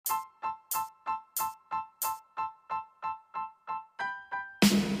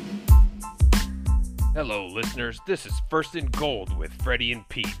Hello, listeners. This is First and Gold with Freddie and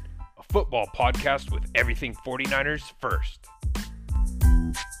Pete, a football podcast with everything 49ers first.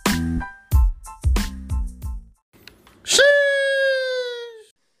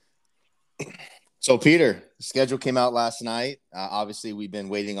 So, Peter, the schedule came out last night. Obviously, we've been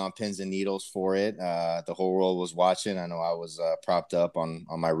waiting on pins and needles for it. The whole world was watching. I know I was propped up on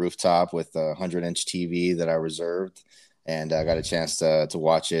my rooftop with a 100-inch TV that I reserved, and I got a chance to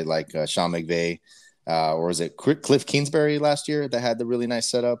watch it like Sean McVay, or was it Cliff Kingsbury last year that had the really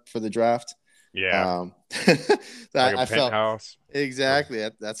nice setup for the draft? Yeah, That like a I felt penthouse. exactly.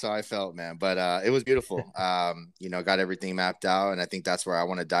 That's how I felt, man. But it was beautiful. Got everything mapped out, and I think that's where I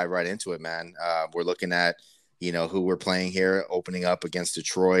want to dive right into it, man. We're looking at, who we're playing here, opening up against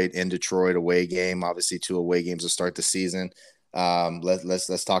Detroit, in Detroit, away game. Obviously, 2 away games to start the season.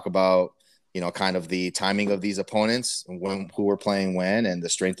 Let's talk about kind of the timing of these opponents, who we're playing when, and the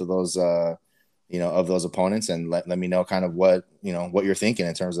strength of those of those opponents, and let me know kind of what you're thinking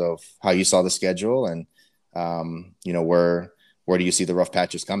in terms of how you saw the schedule, and where do you see the rough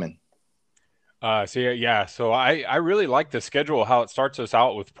patches coming? So I really like the schedule, how it starts us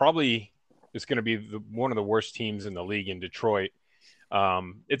out with probably it's going to be one of the worst teams in the league in Detroit.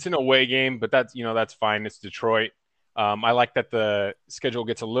 It's an away game, but that's fine. It's Detroit. I like that the schedule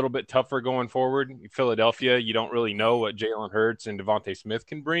gets a little bit tougher going forward. Philadelphia, you don't really know what Jalen Hurts and Devontae Smith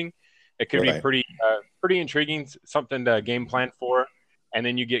can bring. It could be Right. pretty intriguing, something to game plan for. And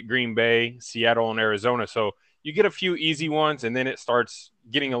then you get Green Bay, Seattle, and Arizona. So you get a few easy ones, and then it starts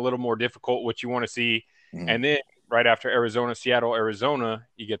getting a little more difficult, what you want to see. Mhm. And then right after Arizona, Seattle, Arizona,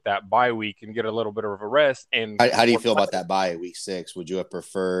 you get that bye week and get a little bit of a rest. And How do you feel about that bye week 6? Would you have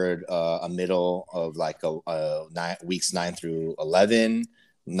preferred a middle of like weeks 9 through 11,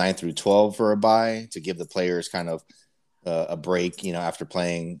 9 through 12 for a bye to give the players kind of a break, after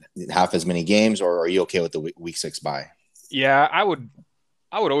playing half as many games, or are you okay with the week 6 bye? yeah, I would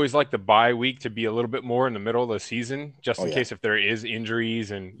always like the bye week to be a little bit more in the middle of the season, just Oh in yeah. case if there is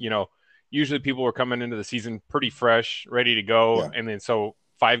injuries. And, usually people are coming into the season pretty fresh, ready to go. Yeah. And then so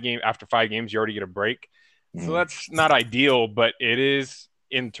after 5 games, you already get a break. So Mhm. that's not ideal, but it is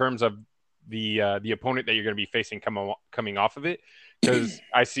in terms of the opponent that you're going to be facing coming off of it. Because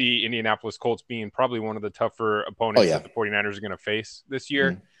I see Indianapolis Colts being probably one of the tougher Oh opponents yeah. that the 49ers are going to face this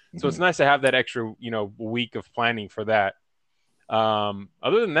year. Mhm. So it's Mhm. nice to have that extra, week of planning for that.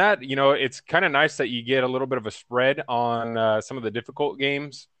 Other than that, it's kind of nice that you get a little bit of a spread on some of the difficult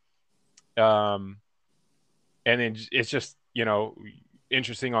games. Um, and then it's just,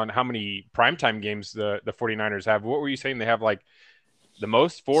 interesting on how many primetime games the 49ers have. What were you saying? They have like the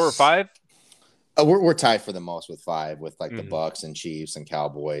most 4 or 5? We're tied for the most with 5, with like the Mm-hmm. Bucks and Chiefs and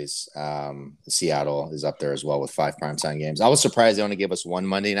Cowboys. Seattle is up there as well with 5 primetime games. I was surprised they only gave us 1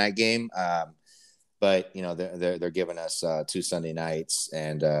 Monday night game, but they're giving us 2 Sunday nights,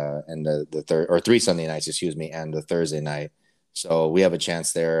 and the third, or 3 Sunday nights, excuse me, and the Thursday night. So we have a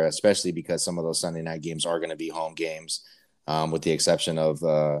chance there, especially because some of those Sunday night games are going to be home games, with the exception of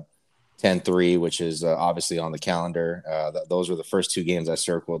 10-3, which is obviously on the calendar. Those were the first 2 games I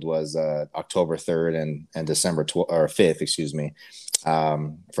circled, was October 3rd and December 12th, or 5th, excuse me,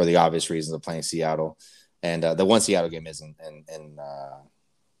 for the obvious reasons of playing Seattle. And the one Seattle game is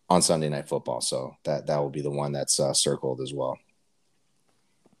on Sunday Night Football, so that will be the one that's circled as well.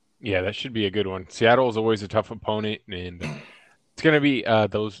 Yeah, that should be a good one. Seattle is always a tough opponent, and it's going to be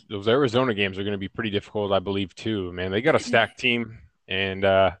those Arizona games are going to be pretty difficult, I believe, too. Man, they got a stacked team, and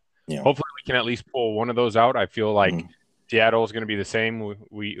Yeah. hopefully we can at least pull one of those out. I feel like Mm-hmm. Seattle is going to be the same.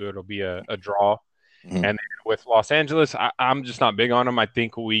 It'll be a draw, Mm-hmm. and then with Los Angeles, I'm just not big on them. I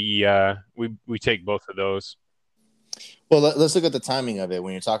think we take both of those. Well, let's look at the timing of it.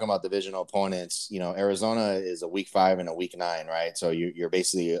 When you're talking about divisional opponents, Arizona is a week 5 and a week 9, right? So you're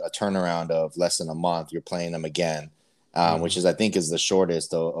basically a turnaround of less than a month. You're playing them again, Mm-hmm. which is, I think, is the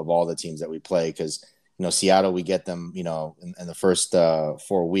shortest of all the teams that we play, because Seattle, we get them in the first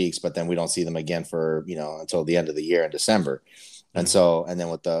 4 weeks, but then we don't see them again for until the end of the year in December. And then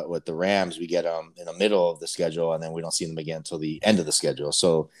with the Rams, we get them in the middle of the schedule, and then we don't see them again until the end of the schedule.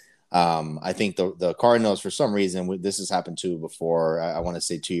 So I think the Cardinals, for some reason, this has happened too before. I want to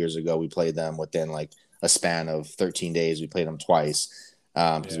say 2 years ago, we played them within like a span of 13 days. We played them twice,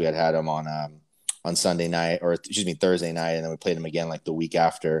 because we Yeah. had them on Sunday night, or excuse me, Thursday night, and then we played them again like the week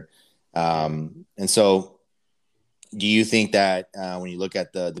after. Yeah. And so, do you think that when you look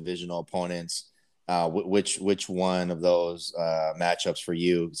at the divisional opponents, which one of those matchups for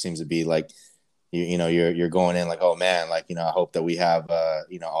you seems to be like you're going in like, oh man, like I hope that we have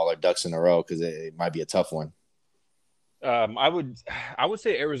all our ducks in a row, because it might be a tough one. I would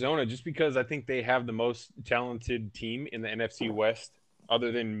say Arizona just because I think they have the most talented team in the NFC West,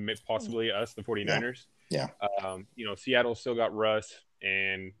 other than possibly us, the Yeah, 49ers. yeah, Seattle still got Russ,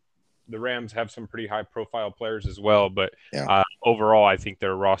 and the Rams have some pretty high profile players as well. But yeah. overall, I think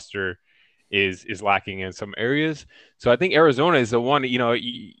their roster is lacking in some areas. So I think Arizona is the one.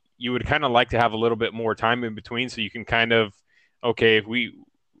 You would kind of like to have a little bit more time in between, so you can kind of okay if we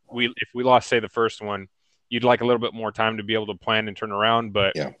lost say the first one, you'd like a little bit more time to be able to plan and turn around.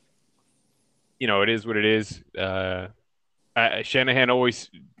 But Yeah. it is what it is. Shanahan always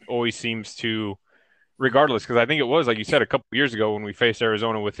seems to, regardless, because I think it was like you said a couple years ago when we faced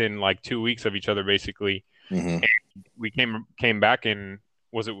Arizona within like 2 weeks of each other, basically. Hmm. And we came back and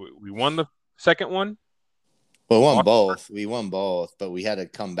was it we won the second one? Well, we won both. We won both, but we had to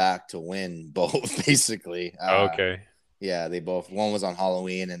come back to win both, basically. Okay. Yeah, they both. One was on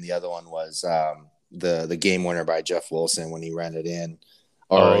Halloween, and the other one was the game winner by Jeff Wilson when he ran it in,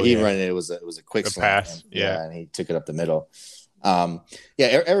 or Oh he yeah, ran it. It was a quick the slant, pass. Yeah. yeah, and he took it up the middle.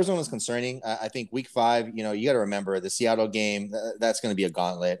 Yeah, Arizona's concerning. I think week 5, you got to remember the Seattle game. That's going to be a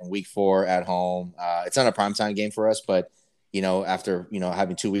gauntlet. And week 4 at home, it's not a primetime game for us, but after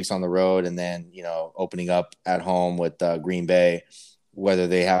having 2 weeks on the road and then opening up at home with Green Bay, whether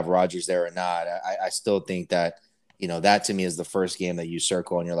they have Rodgers there or not, I still think that that to me is the first game that you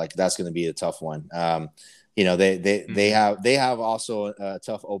circle and you're like, that's going to be a tough one. They have also a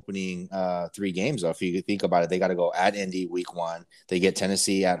tough opening 3 games though. If you think about it, they got to go at Indy week 1. They get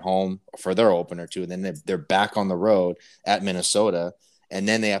Tennessee at home for their opener too, and then they're back on the road at Minnesota, and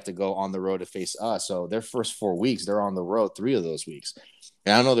then they have to go on the road to face us. So their first 4 weeks, they're on the road 3 of those weeks.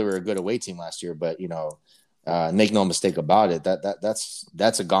 And I know they were a good away team last year, but make no mistake about it,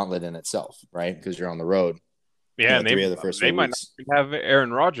 that's a gauntlet in itself, right? Because you're on the road. Yeah, and 3 of the first they 4 might not weeks. even have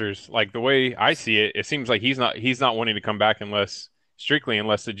Aaron Rodgers. Like the way I see it, it seems like he's not wanting to come back unless the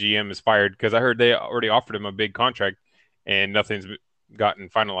GM is fired. Because I heard they already offered him a big contract, and nothing's gotten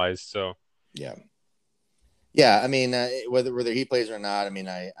finalized. So Yeah. Yeah, I mean, whether he plays or not, I mean,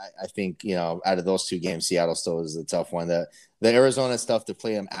 I think out of those 2 games, Seattle still is a tough one. The Arizona stuff to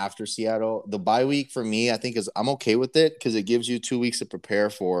play them after Seattle, the bye week for me, I think I'm okay with it because it gives you 2 weeks to prepare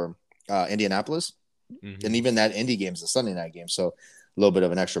for Indianapolis, and mhm. even that Indy game is a Sunday night game, so a little bit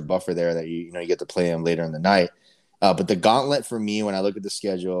of an extra buffer there that you get to play them later in the night. But the gauntlet for me, when I look at the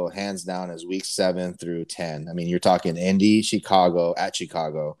schedule, hands down, is week 7 through 10. I mean, you're talking Indy, Chicago at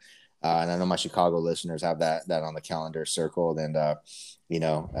Chicago. And I know my Chicago listeners have that on the calendar circled, and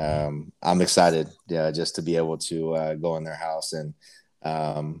I'm excited, just to be able to go in their house and,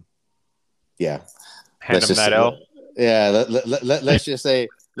 yeah, Hand let's him just that L. yeah,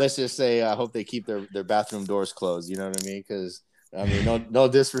 let's just say I hope they keep their bathroom doors closed. You know what I mean? Because I mean, no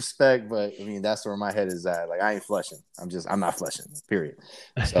disrespect, but I mean that's where my head is at. Like I ain't flushing. I'm not flushing. Period.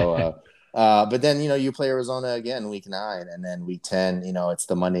 So. But then you play Arizona again week 9, and then week 10. It's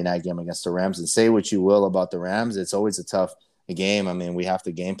the Monday night game against the Rams. And say what you will about the Rams, it's always a tough game. I mean, we have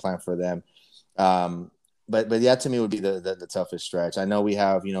to game plan for them. But yeah, to me would be the toughest stretch. I know we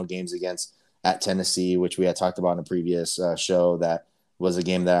have games against at Tennessee, which we had talked about in a previous show. That was a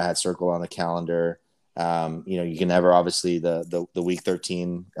game that I had circled on the calendar. You can never obviously the week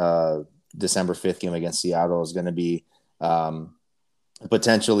 13 December 5th game against Seattle is going to be.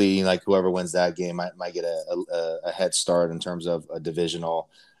 Potentially, like whoever wins that game might get a head start in terms of a divisional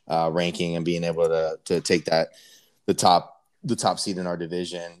ranking and being able to take the top seed in our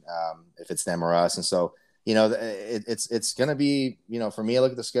division, if it's them or us. And so it's gonna be for me. I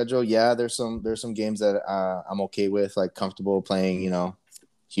look at the schedule. Yeah, there's some games that I'm okay with, like comfortable playing.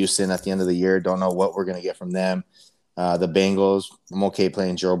 Houston at the end of the year. Don't know what we're gonna get from them. The Bengals, I'm okay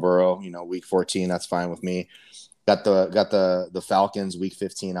playing Joe Burrow. Week 14, that's fine with me. Got the Falcons week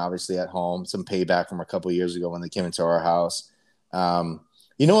 15, obviously at home. Some payback from a couple of years ago when they came into our house. A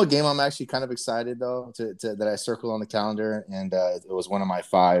game I'm actually kind of excited though that I circled on the calendar, and it was one of my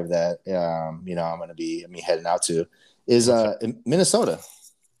 5 that I'm going to be heading out to is Minnesota.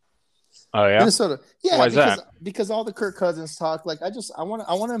 Oh yeah. Minnesota, Why yeah, is that? because all the Kirk Cousins talk, like I want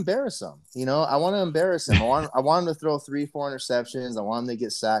to embarrass him. I want to embarrass him. I want him to throw 3-4 interceptions. I want him to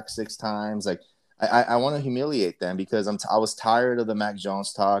get sacked 6 times. Like I want to humiliate them because I was tired of the Mac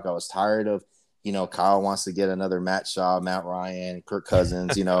Jones talk. I was tired of Kyle wants to get another Matt Shaw, Matt Ryan, Kirk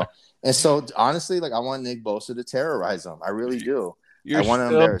Cousins. And so honestly, like I want Nick Bosa to terrorize them. I really do. I You're want to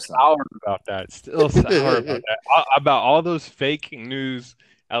still embarrass them. sour about that. Still sour about that. About all those fake news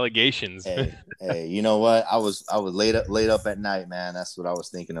Allegations. Hey, you know what? I was laid up at night, man. That's what I was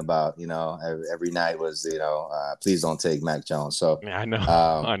thinking about. Every night was, please don't take Mac Jones. So, Yeah, I know,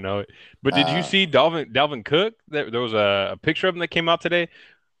 um, I know it. But did you uh, see Dalvin Cook? There was a picture of him that came out today.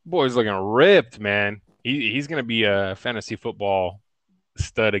 Boy's looking ripped, man. He's gonna be a fantasy football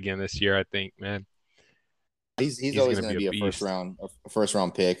stud again this year, I think, man. he's He's always gonna going be to a be beast. a first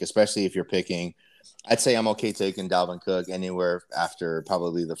round pick, especially if you're picking. I'd say I'm okay taking Dalvin Cook anywhere after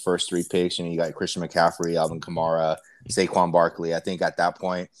probably the first three picks. You got Christian McCaffrey, Alvin Kamara, Saquon Barkley. I think at that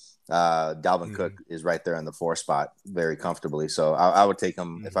point, Dalvin Cook Mhm. is right there in the four spot very comfortably. So I would take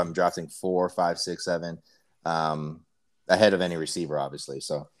him if Mhm. I'm drafting 4, 5, 6, 7, um, ahead of any receiver, obviously.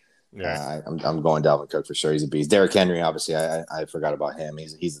 So Yeah. I'm going Dalvin Cook for sure. He's a beast. Derrick Henry, obviously, I forgot about him.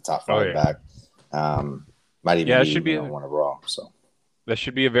 He's the top Oh five yeah. back. Um, might even Yeah, it be should be one overall. So. that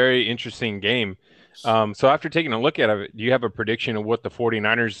should be a very interesting game. So after taking a look at it, do you have a prediction of what the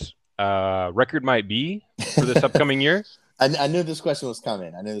 49ers record might be for this upcoming year? I knew this question was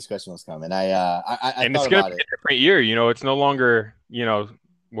coming. I knew this question was coming. I And it's thought going to about be it. a different year. It's no longer,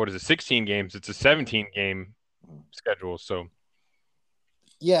 what is it, 16 games? It's a 17 game schedule. So,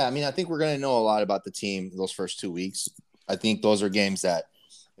 Yeah, I mean, I think we're going to know a lot about the team those first 2 weeks. I think those are games that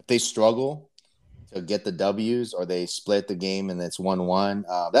if they struggle to get the W's or they split the game and it's 1-1,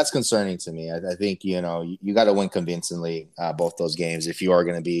 that's concerning to me. I think, you got to win convincingly both those games if you are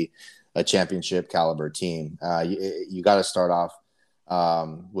going to be a championship caliber team. You got to start off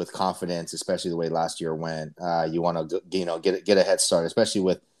with confidence, especially the way last year went. You want to, get a head start, especially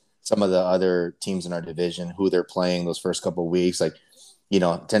with some of the other teams in our division who they're playing those first couple of weeks. Like,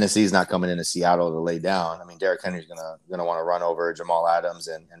 Tennessee's not coming into Seattle to lay down. I mean, Derrick Henry's gonna want to run over Jamal Adams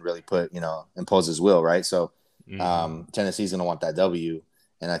and really put impose his will, right? So mhm. Tennessee's gonna want that W,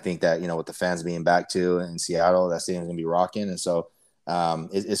 and I think that with the fans being back too in Seattle, that stadium's gonna be rocking, and so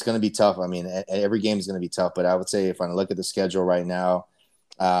it's gonna be tough. I mean, every game is gonna be tough, but I would say if I look at the schedule right now,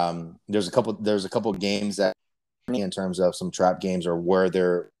 there's a couple games that in terms of some trap games or where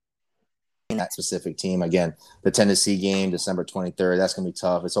they're that specific team. Again, the Tennessee game, December 23rd, that's going to be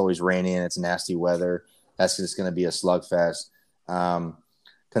tough. It's always raining. It's nasty weather. That's just going to be a slugfest. Um,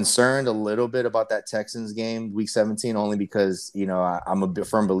 Concerned a little bit about that Texans game, week 17, only because, I'm a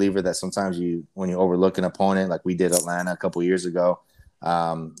firm believer that sometimes when you overlook an opponent, like we did Atlanta a couple years ago,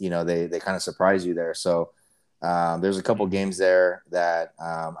 they kind of surprise you there. So there's a couple Mhm. games there that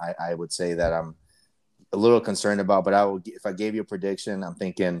I would say that I'm a little concerned about, but if I gave you a prediction, I'm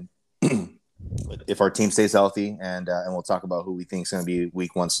thinking if our team stays healthy, and we'll talk about who we think is going to be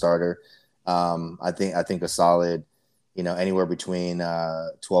week one starter. I think a solid, anywhere between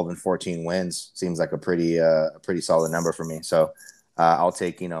 12 and 14 wins seems like a pretty solid number for me. So I'll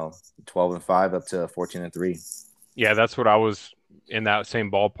take 12-5 up to 14-3. Yeah, that's what I was in that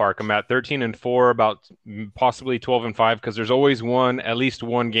same ballpark. I'm at 13-4, about possibly 12-5, because there's always at least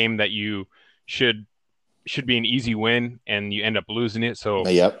one game that you should should be an easy win and you end up losing it. So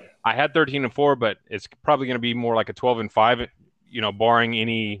Yep. I had 13-4, but it's probably going to be more like a 12-5, barring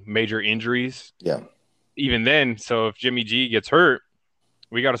any major injuries. Yeah. Even then, so if Jimmy G gets hurt,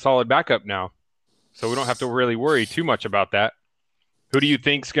 we got a solid backup now. So we don't have to really worry too much about that. Who do you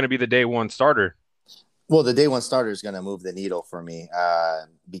think is going to be the day one starter? Well, the day one starter is going to move the needle for me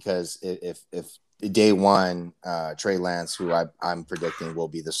because if day one Trey Lance, who I'm predicting will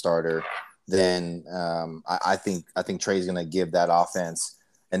be the starter, then I think Trey's going to give that offense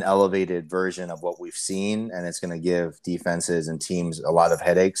an elevated version of what we've seen, and it's going to give defenses and teams a lot of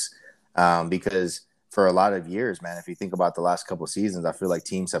headaches because for a lot of years, man, if you think about the last couple of seasons, I feel like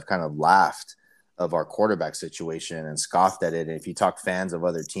teams have kind of laughed of our quarterback situation and scoffed at it. And if you talk fans of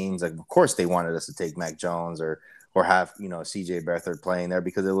other teams, like of course they wanted us to take Mac Jones or have CJ Beathard playing there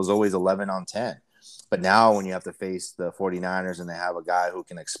because it was always 11 on 10. But now when you have to face the 49ers and they have a guy who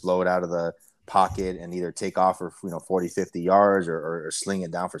can explode out of the pocket and either take off for 40, 50 yards or sling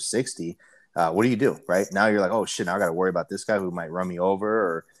it down for 60, what do you do? Right now you're like, oh shit, now I got to worry about this guy who might run me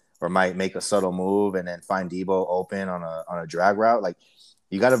over or might make a subtle move and then find Debo open on a drag route. Like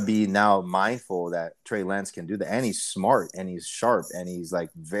you got to be now mindful that Trey Lance can do that, and he's smart and he's sharp and he's like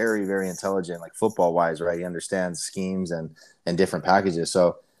very, very intelligent, like football wise, right? He understands schemes and different packages.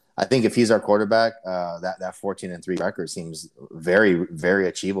 So I think if he's our quarterback, that 14-3 record seems very, very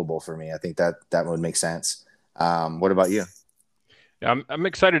achievable for me. I think that would make sense. What about you? I'm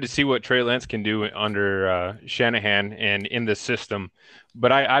excited to see what Trey Lance can do under Shanahan and in the system,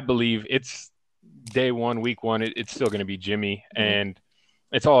 but I believe it's day one, week one. It's still going to be Jimmy, Mm-hmm. and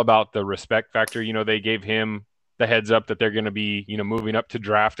it's all about the respect factor. They gave him the heads up that they're going to be moving up to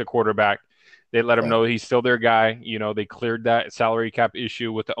draft a quarterback. They let him Right. know he's still their guy. They cleared that salary cap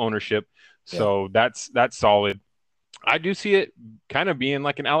issue with the ownership. Yeah. So that's solid. I do see it kind of being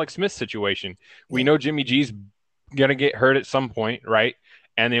like an Alex Smith situation. We Yeah. know Jimmy G's gonna get hurt at some point, right?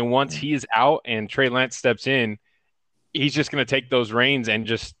 And then once Mm. he's out and Trey Lance steps in, he's just gonna take those reins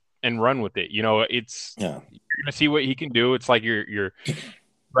and run with it. It's Yeah. you're gonna see what he can do. It's like you're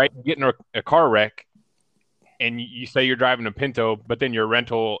right getting a car wreck, and you say you're driving a Pinto, but then your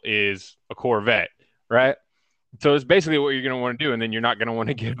rental is a Corvette, right? So it's basically what you're going to want to do, and then you're not going to want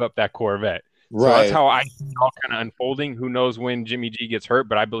to give up that Corvette. So that's Right. how I see it all kind of unfolding. Who knows when Jimmy G gets hurt,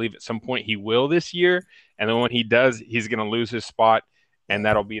 but I believe at some point he will this year. And then when he does, he's going to lose his spot, and Yeah.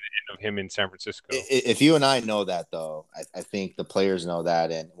 that'll be the end of him in San Francisco. If you and I know that, though, I think the players know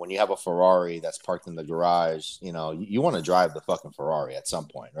that. And when you have a Ferrari that's parked in the garage, you want to drive the fucking Ferrari at some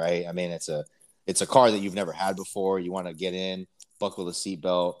point, right? I mean, it's a car that you've never had before. You want to get in, buckle the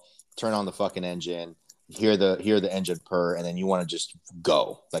seatbelt, turn on the fucking engine, hear the engine purr, and then you want to just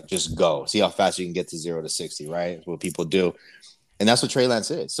go, see how fast you can get to 0 to 60, right? That's what people do, and that's what Trey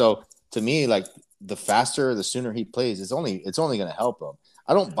Lance is. So to me, like the faster, the sooner he plays, it's only going to help him.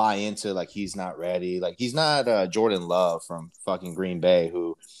 I don't buy into like he's not ready. Like he's not Jordan Love from fucking Green Bay,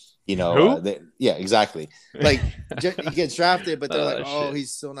 who, Who? yeah, exactly. Like he gets drafted, but they're like, oh, Shit.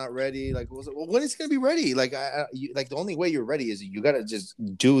 he's still not ready. Like, well, when is he gonna be ready? Like, like the only way you're ready is you gotta just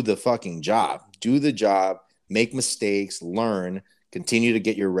do the fucking job, do the job, make mistakes, learn, continue to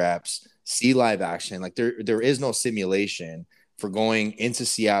get your reps, see live action. Like there is no simulation for going into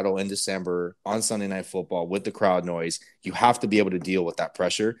Seattle in December on Sunday Night Football with the crowd noise. You have to be able to deal with that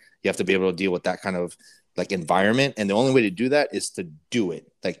pressure. You have to be able to deal with that kind of like environment. And the only way to do that is to do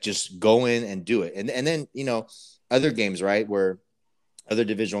it. Like just go in and do it. And then, other games, right, where other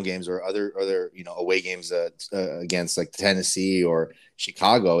divisional games or other away games against like Tennessee or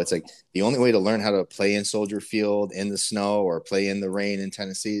Chicago, it's like the only way to learn how to play in Soldier Field in the snow or play in the rain in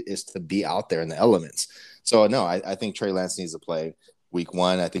Tennessee is to be out there in the elements. So no, I think Trey Lance needs to play week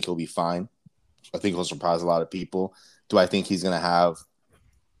 1. I think he'll be fine. I think he'll surprise a lot of people. Do I think he's going to have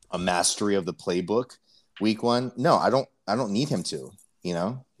a mastery of the playbook week 1? No, I don't need him to.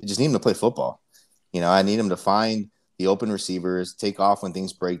 I just need him to play football. I need him to find the open receivers, take off when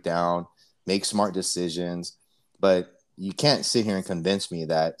things break down, make smart decisions. But you can't sit here and convince me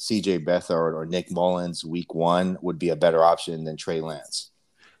that CJ Beathard or Nick Mullins week 1 would be a better option than Trey Lance.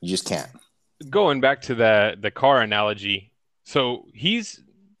 You just can't. Going back to the car analogy, so he's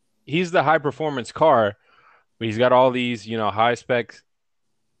the high performance car, but he's got all these high spec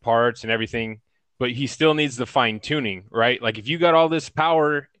parts and everything, but he still needs the fine tuning, right? Like if you got all this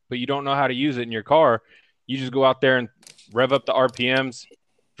power, but you don't know how to use it in your car, you just go out there and rev up the RPMs,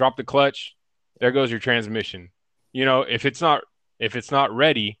 drop the clutch, there goes your transmission. If it's not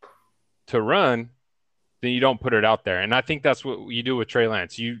ready to run, then you don't put it out there. And I think that's what you do with Trey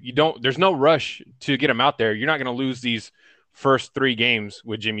Lance. You don't. There's no rush to get him out there. You're not going to lose these first 3 games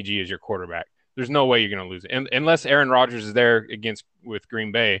with Jimmy G as your quarterback. There's no way you're going to lose it, unless Aaron Rodgers is there with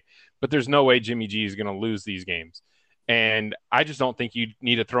Green Bay. But there's no way Jimmy G is going to lose these games. And I just don't think you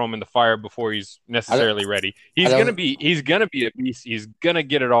need to throw him in the fire before he's necessarily ready. He's gonna be a beast. He's gonna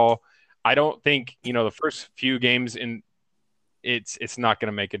get it all. I don't think the first few games it's not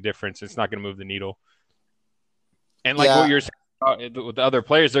gonna make a difference. It's not gonna move the needle. And like what you're saying with the other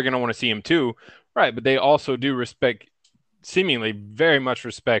players, they're gonna want to see him too, right? But they also do seemingly very much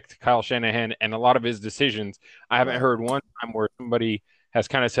respect Kyle Shanahan and a lot of his decisions. I haven't heard one time where somebody has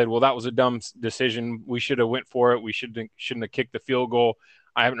kind of said, well, that was a dumb decision. We should have went for it. We shouldn't have kicked the field goal.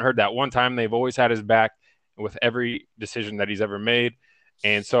 I haven't heard that one time. They've always had his back with every decision that he's ever made.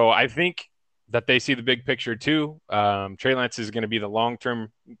 And so I think that they see the big picture too. Trey Lance is going to be the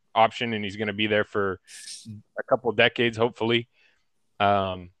long-term option, and he's going to be there for a couple of decades, hopefully.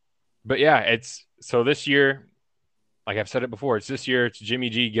 But yeah, so this year, like I've said it before, it's Jimmy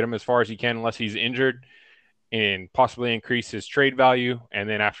G, get him as far as he can unless he's injured, and possibly increase his trade value. And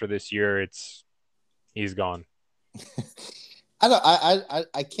then after this year, he's gone.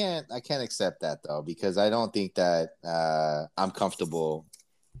 I can't accept that though, because I don't think that I'm comfortable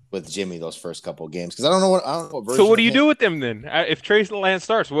with Jimmy those first couple of games, because I don't know what version. So what do you do with him then? If Trey Lance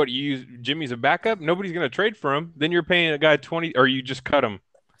starts, what, you use Jimmy's a backup? Nobody's going to trade for him. Then you're paying a guy 20, or you just cut him.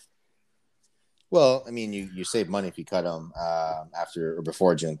 Well, I mean, you save money if you cut them after or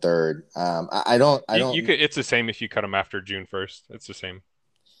before June 3rd. I don't. You could. It's the same if you cut them after June 1st. It's the same,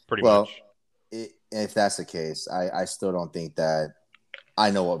 pretty much. If that's the case, I still don't think that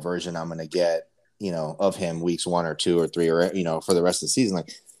I know what version I'm going to get, of him weeks 1 or 2 or 3 or for the rest of the season.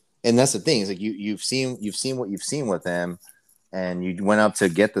 Like, and that's the thing is like you've seen what you've seen with him. and you went up to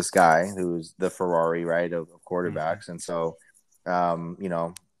get this guy who's the Ferrari, right, of quarterbacks. And so, you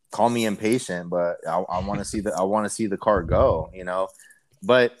know, call me impatient, but I want to see the car go, you know.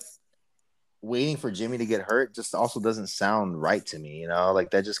 But waiting for Jimmy to get hurt just also doesn't sound right to me, you know.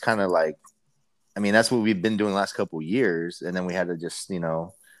 Like that just kind of like, I mean, that's what we've been doing the last couple of years, and then we had to just, you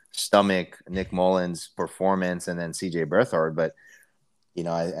know, stomach Nick Mullins' performance and then CJ Beathard. But you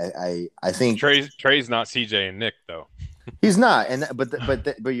know, I think Trey's not CJ and Nick though. he's not, and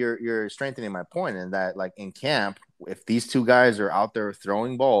but you're strengthening my point in that, like in camp, if these two guys are out there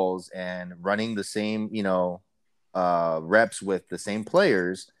throwing balls and running the same, you know, reps with the same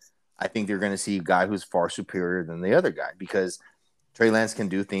players, I think they're going to see a guy who's far superior than the other guy, because Trey Lance can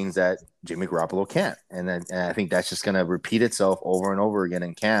do things that Jimmy Garoppolo can't, and I think that's just going to repeat itself over and over again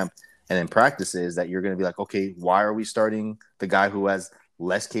in camp and in practices. That you're going to be like, okay, why are we starting the guy who has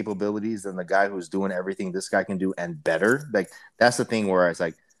less capabilities than the guy who's doing everything this guy can do and better? Like that's the thing where it's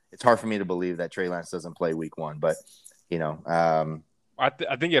like it's hard for me to believe that Trey Lance doesn't play week one, but you know, I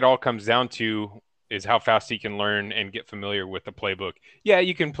think it all comes down to is how fast he can learn and get familiar with the playbook. Yeah,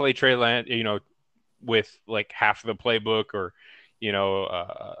 you can play Trey Lance, you know, with like half of the playbook, or you know,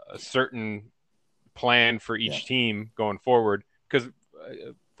 a certain plan for each team going forward, because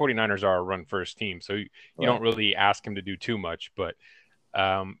 49ers are a run first team, so you don't really ask him to do too much. But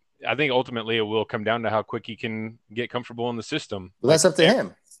I think ultimately it will come down to how quick he can get comfortable in the system. Well, that's up to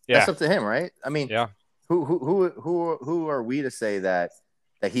him. Yeah. That's up to him, right? I mean, yeah. Who are we to say that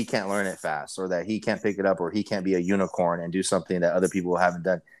he can't learn it fast, or that he can't pick it up, or he can't be a unicorn and do something that other people haven't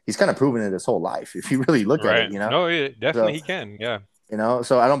done? He's kind of proven it his whole life, if you really look at it, you know? No, definitely he can, yeah. You know,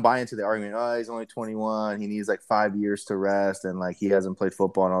 so I don't buy into the argument, oh, he's only 21, he needs like 5 years to rest, and like he hasn't played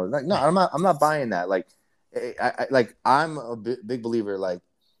football and all that. Like, no, I'm not buying that. Like, I'm a big believer, like,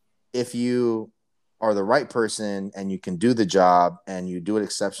 if you are the right person and you can do the job and you do it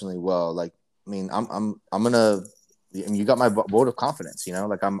exceptionally well, like, I mean, I'm gonna, and you got my vote of confidence, you know,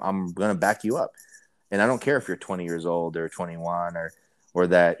 like I'm gonna back you up, and I don't care if you're 20 years old or 21 or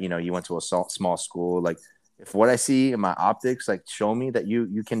that, you know, you went to a small school. Like, if what I see in my optics, like, show me that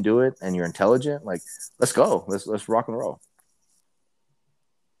you can do it and you're intelligent, like, let's go, let's rock and roll.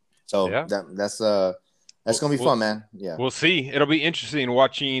 So yeah. That's gonna be fun, man. Yeah, we'll see. It'll be interesting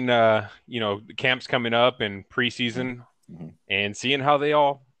watching, you know, the camps coming up and preseason, and seeing how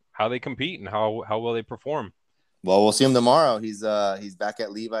they compete and how well they perform. Well, we'll see him tomorrow. He's back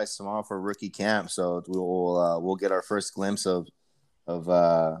at Levi's tomorrow for rookie camp, so we'll get our first glimpse of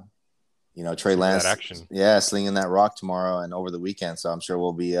you know, Trey Lance action. Yeah, slinging that rock tomorrow and over the weekend. So I'm sure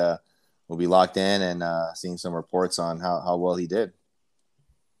we'll be locked in and seeing some reports on how well he did.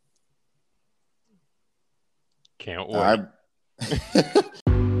 Can't wait.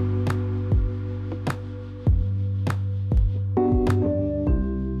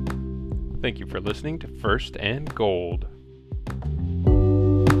 Thank you for listening to First and Gold.